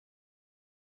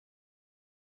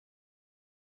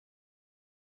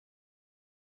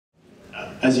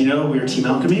As you know, we're Team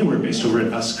Alchemy. We're based over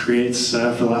at Us Creates for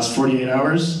the last 48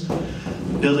 hours,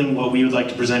 building what we would like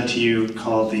to present to you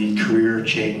called the Career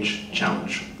Change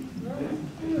Challenge.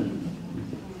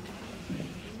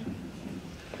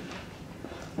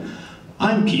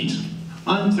 I'm Pete.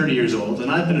 I'm 30 years old, and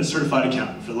I've been a certified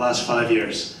accountant for the last 5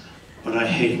 years. But I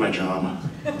hate my job.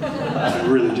 I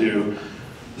really do.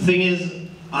 The thing is,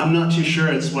 I'm not too sure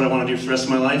it's what I want to do for the rest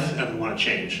of my life, and I want to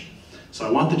change. So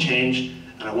I want the change,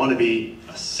 and I want to be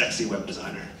a sexy web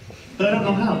designer. But I don't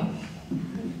know how.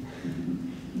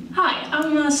 Hi,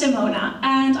 I'm Simona,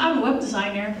 and I'm a web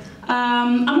designer.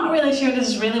 I'm not really sure this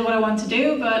is really what I want to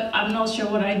do, but I'm not sure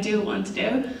what I do want to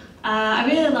do. I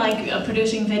really like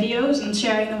producing videos and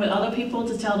sharing them with other people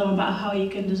to tell them about how you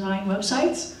can design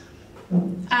websites.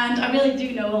 And I really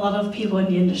do know a lot of people in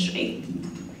the industry.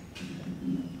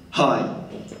 Hi,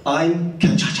 I'm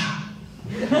Kachacha,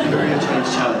 Career Change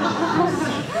Challenge.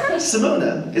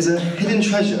 Simona is a hidden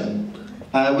treasure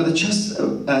with a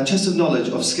chest of knowledge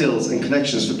of skills and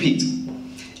connections for Pete.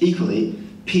 Equally,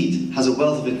 Pete has a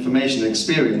wealth of information and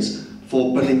experience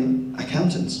for budding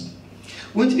accountants.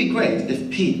 Wouldn't it be great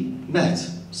if Pete met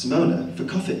Simona for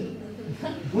coffee?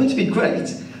 Wouldn't it be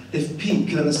great if Pete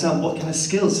could understand what kind of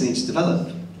skills he needs to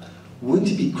develop?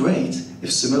 Wouldn't it be great if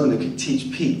Simona could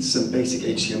teach Pete some basic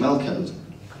HTML code?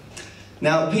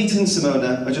 Now, Pete and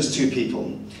Simona are just two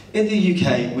people. In the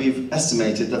UK, we've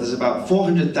estimated that there's about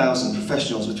 400,000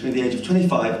 professionals between the age of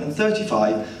 25 and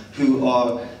 35 who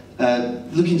are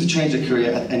looking to change their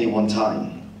career at any one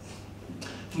time.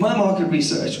 From our market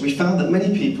research, we found that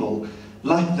many people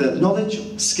lack the knowledge,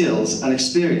 skills, and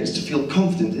experience to feel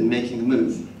confident in making the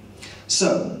move.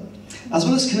 So, as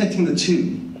well as connecting the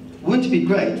two, wouldn't it be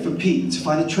great for Pete to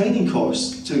find a training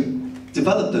course to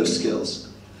develop those skills?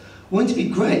 Wouldn't it be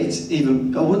great,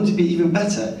 or wouldn't it be even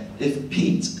better if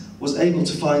Pete was able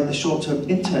to find a short-term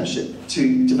internship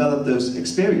to develop those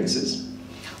experiences?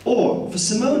 Or for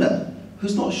Simona,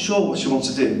 who's not sure what she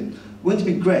wants to do, wouldn't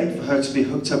it be great for her to be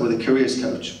hooked up with a careers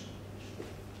coach?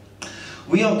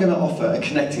 We are going to offer a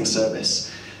connecting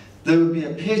service. There would be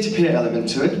a peer-to-peer element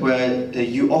to it where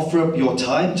you offer up your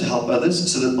time to help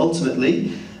others so that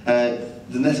ultimately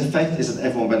the net effect is that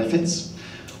everyone benefits.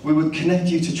 We would connect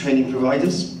you to training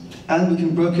providers and we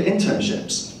can broker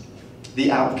internships.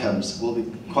 The outcomes will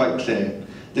be quite clear.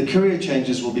 The career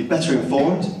changes will be better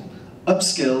informed,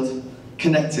 upskilled,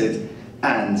 connected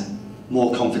and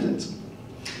more confident.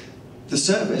 The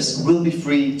service will be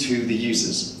free to the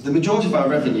users. The majority of our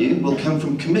revenue will come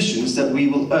from commissions that we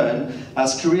will earn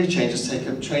as career changers take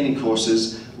up training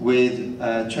courses with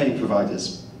training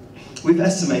providers. We've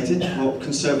estimated, or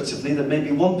conservatively, that maybe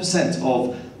 1%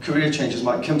 of career changers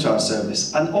might come to our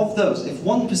service. And of those, if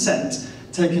 1%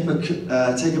 take up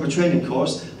a training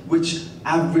course, which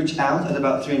average out at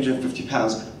about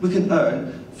 £350, we can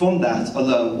earn from that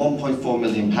alone £1.4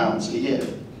 million a year.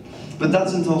 But that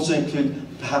doesn't also include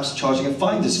perhaps charging a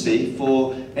finder's fee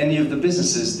for any of the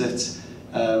businesses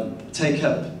that take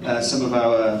up some of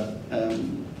our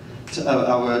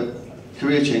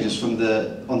career changes on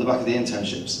the back of the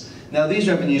internships. Now these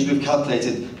revenues we've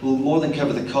calculated will more than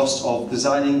cover the cost of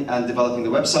designing and developing the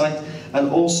website and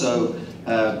also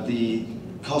the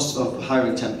cost of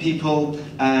hiring 10 people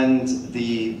and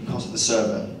the cost of the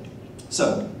server.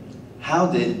 So, how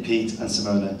did Pete and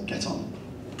Simona get on?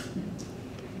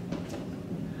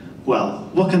 Well,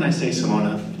 what can I say,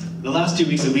 Simona? The last 2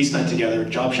 weeks that we spent together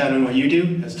job shadowing what you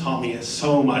do has taught me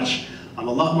so much. I'm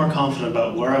a lot more confident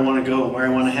about where I want to go and where I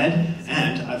want to head,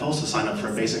 and I've also signed up for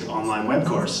a basic online web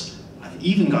course. I've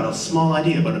even got a small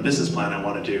idea about a business plan I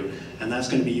want to do, and that's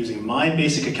going to be using my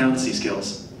basic accountancy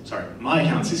skills,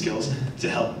 to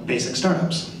help basic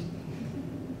startups.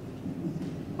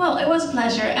 Well, it was a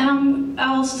pleasure, and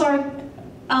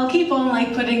I'll keep on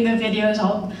putting the videos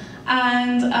up.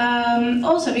 And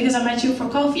also, because I met you for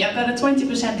coffee, I got a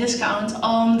 20% discount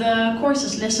on the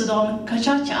courses listed on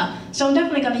Kachacha, so I'm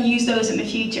definitely going to use those in the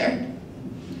future.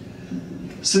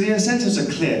 So the incentives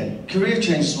are clear. Career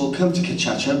changers will come to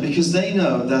Kachacha because they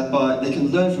know that they can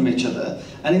learn from each other,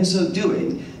 and in so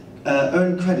doing,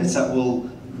 earn credits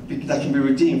that can be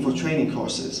redeemed for training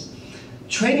courses.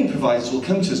 Training providers will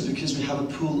come to us because we have a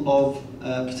pool of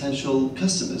potential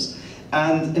customers.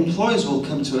 And employers will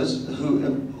come to us, who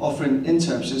are offering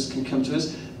internships can come to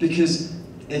us because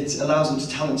it allows them to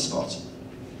talent spot.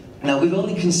 Now, we've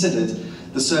only considered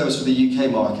the service for the UK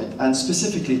market, and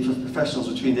specifically for professionals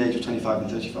between the age of 25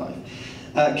 and 35.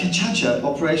 Kachacha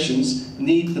operations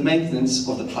need the maintenance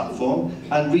of the platform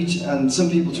and some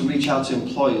people to reach out to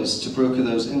employers to broker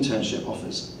those internship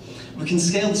offers. We can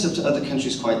scale this up to other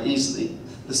countries quite easily.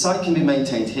 The site can be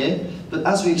maintained here, but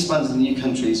as we expand to new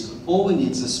countries, all we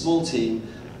need is a small team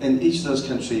in each of those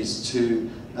countries to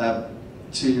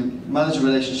manage the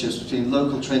relationships between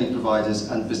local training providers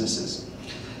and businesses.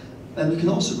 And we can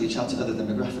also reach out to other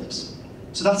demographics.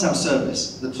 So that's our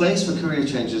service, the place for career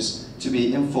changers to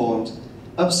be informed,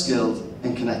 upskilled,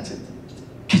 and connected.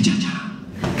 Ka-cha-cha!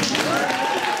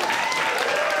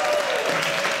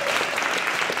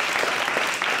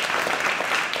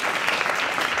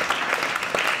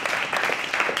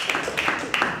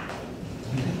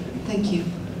 Thank you.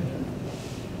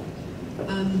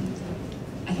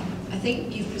 I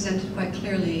think you've presented quite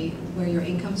clearly where your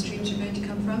income streams are going to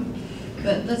come from,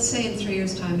 but let's say in 3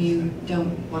 years' time you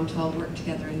don't want to all work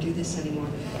together and do this anymore.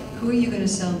 Who are you going to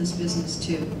sell this business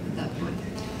to at that point?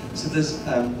 So there's,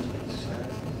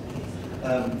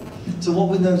 so what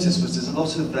we noticed was there's a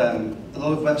lot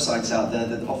of websites out there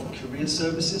that offer career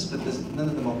services, but none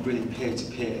of them are really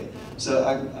peer-to-peer. So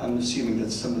I'm assuming that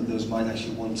some of those might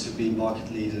actually want to be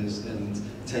market leaders and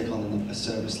take on a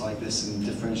service like this and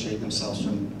differentiate themselves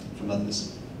from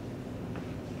others.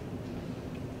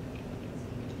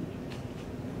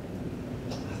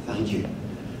 Thank you.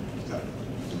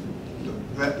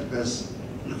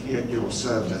 Looking at your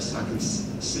service, I can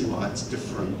see why it's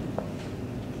different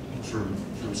from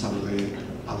some of the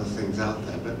other things out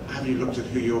there, but have you looked at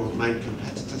who your main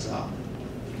competitors are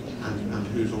and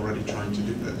who's already trying to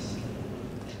do this?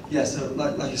 Yeah, so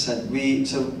like I said,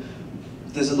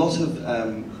 there's a lot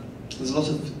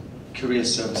of career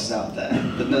services out there,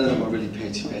 but none of them are really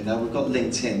peer-to-peer. Now we've got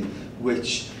LinkedIn,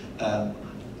 which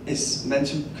is meant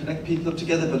to connect people up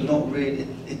together, but not really.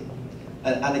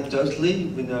 And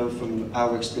anecdotally, we know from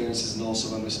our experiences and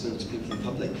also when we spoke to people in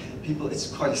public, it's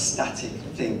quite a static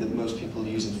thing that most people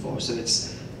use it for. So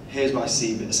it's, here's my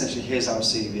CV, essentially here's our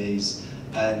CVs,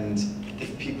 and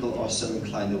if people are so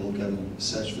inclined, they will go and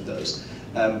search for those.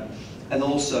 And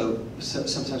also,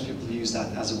 sometimes people use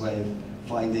that as a way of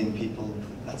finding people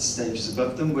at stages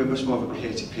above them. We're much more of a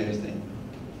peer-to-peer thing.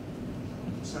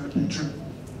 So,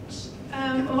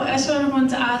 what I sort of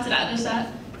want to add to that is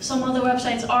that some other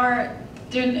websites are,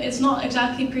 it's not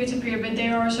exactly peer-to-peer, but they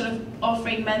are sort of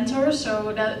offering mentors,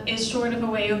 so that is sort of a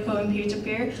way of going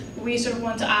peer-to-peer. We sort of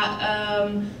want to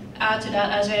add to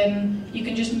that, as in you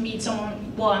can just meet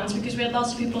someone once, because we had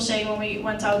lots of people saying when we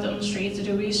went out on the street to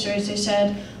do research, they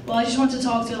said, well, I just want to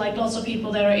talk to like lots of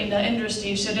people that are in the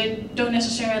industry, so they don't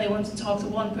necessarily want to talk to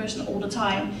one person all the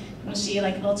time. You want to see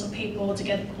like lots of people to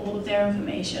get all of their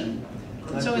information.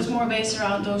 So it's more based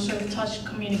around those sort of touch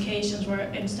communications, where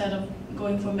instead of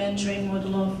going for mentoring, what a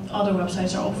lot of other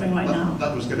websites are offering right now.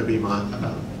 That was going to be along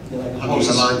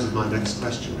the lines of my next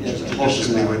question, which is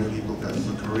traditionally when people go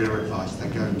for career advice, they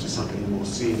go into somebody more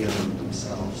senior than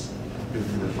themselves who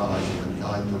can advise them and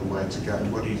guide them where to go.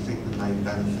 What do you think the main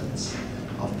benefits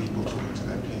of people talking to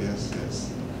their peers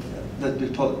is?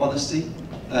 We've talked honesty,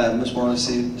 much more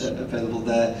honesty available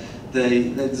there.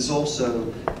 There's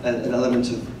also an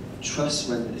element of trust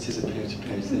when it is a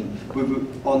peer-to-peer thing.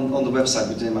 On the website,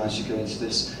 we didn't manage to go into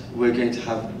this. We're going to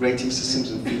have rating systems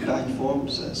and feedback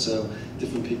forms, so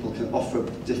different people can offer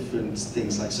different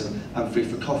things, like, so I'm free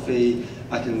for coffee,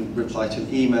 I can reply to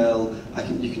an email,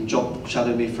 you can job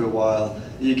shadow me for a while.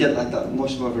 You get like that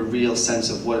much more of a real sense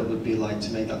of what it would be like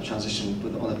to make that transition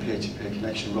on a peer-to-peer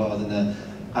connection, rather than a,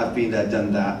 I've been there,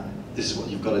 done that, this is what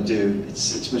you've got to do.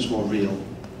 It's much more real.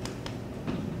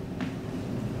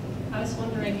 I was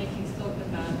wondering if you thought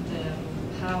about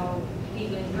how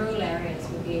people in rural areas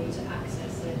will be able to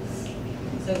access this.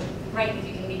 So, great if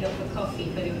you can meet up for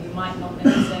coffee, but you might not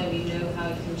necessarily know how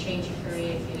you can change your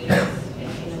career if you live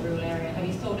in a rural area. Have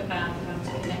you thought about how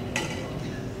to connect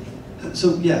people?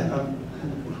 So yeah,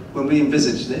 when we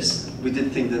envisaged this, we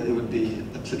did think that it would be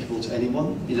applicable to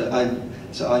anyone. You know, I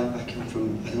come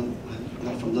from, I'm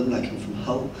not from London, I come from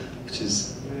Hull, which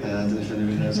is, I don't know if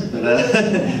anyone knows it,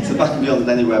 but so back and beyond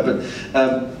anywhere. But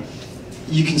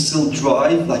you can still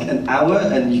drive like an hour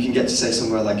and you can get to, say,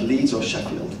 somewhere like Leeds or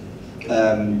Sheffield.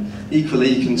 Equally,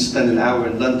 you can spend an hour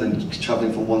in London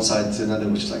travelling from one side to another,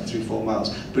 which is like 3-4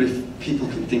 miles. But if people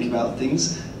can think about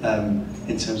things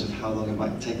in terms of how long it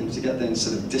might take them to get there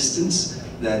instead of distance,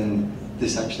 then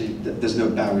this actually, there's no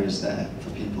barriers there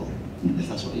for people, if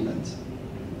that's what you meant.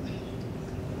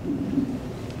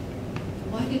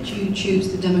 Why did you choose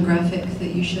the demographic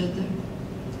that you showed there?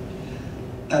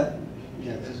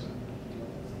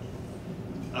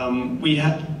 We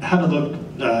had a look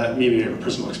maybe at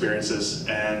personal experiences,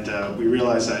 and we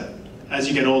realized that as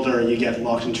you get older, you get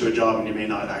locked into a job and you may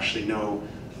not actually know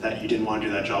that you didn't want to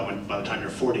do that job by the time you're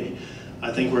 40.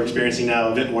 I think we're experiencing now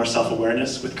a bit more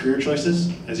self-awareness with career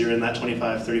choices as you're in that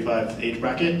 25, 35 age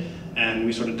bracket, and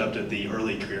we sort of dubbed it the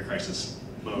early career crisis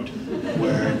mode,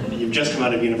 where you've just come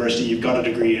out of university, you've got a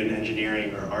degree in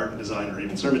engineering or art and design or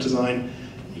even service design,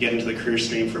 you get into the career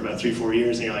stream for about 3-4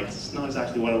 years and you're like, it's not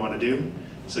exactly what I want to do,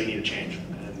 so you need a change.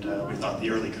 And we thought the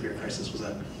early career crisis was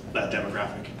that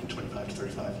demographic in 25 to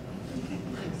 35.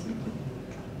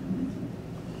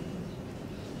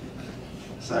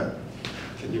 So,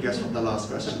 can you guess what the last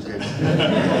question is going to be?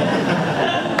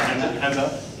 Hands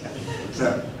up.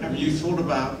 So, have you thought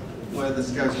about where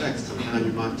this goes next and how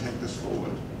you might take this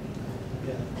forward?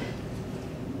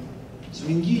 So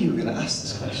we knew you were going to ask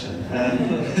this question.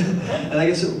 And I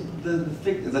guess the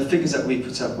figures that we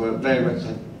put up were very much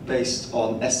based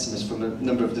on estimates from a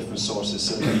number of different sources.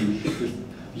 So we've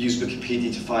used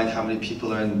Wikipedia to find how many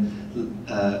people are in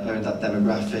that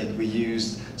demographic. We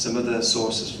used some other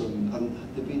sources from,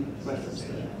 did we reference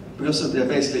that? We also,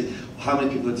 basically, how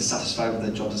many people are dissatisfied with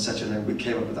their jobs, etc., and then we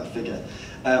came up with that figure.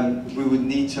 We would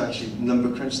need to actually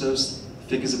number crunch those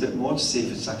figures a bit more to see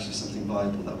if it's actually something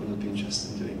viable that we would be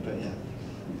interested in doing, but yeah.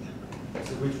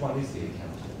 So which one is the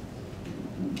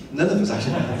accountant? None of us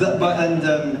actually.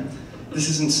 This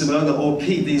isn't Simona or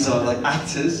Pete, these are like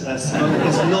actors. Simona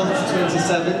is not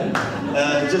 27,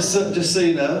 just so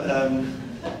you know.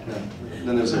 No,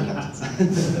 none of us are accountants.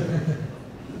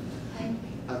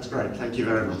 That's great, thank you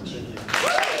very much.